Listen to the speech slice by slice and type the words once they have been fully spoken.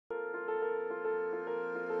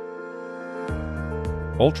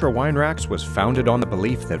Ultra Wine Racks was founded on the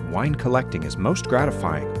belief that wine collecting is most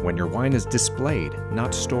gratifying when your wine is displayed,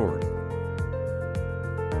 not stored.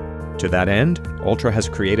 To that end, Ultra has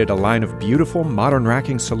created a line of beautiful modern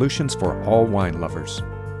racking solutions for all wine lovers.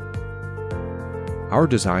 Our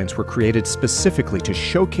designs were created specifically to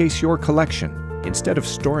showcase your collection instead of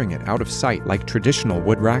storing it out of sight like traditional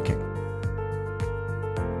wood racking.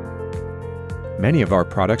 Many of our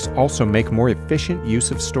products also make more efficient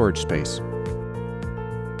use of storage space.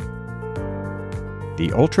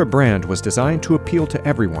 The Ultra brand was designed to appeal to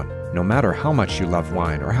everyone, no matter how much you love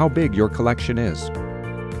wine or how big your collection is.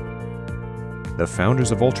 The founders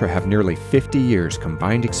of Ultra have nearly 50 years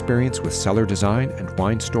combined experience with cellar design and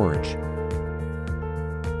wine storage.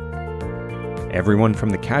 Everyone from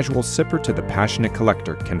the casual sipper to the passionate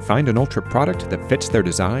collector can find an Ultra product that fits their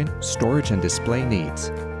design, storage, and display needs.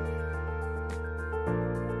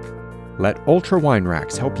 Let Ultra Wine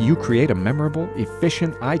Racks help you create a memorable,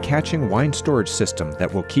 efficient, eye-catching wine storage system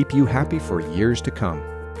that will keep you happy for years to come.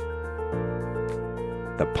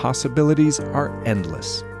 The possibilities are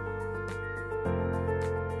endless.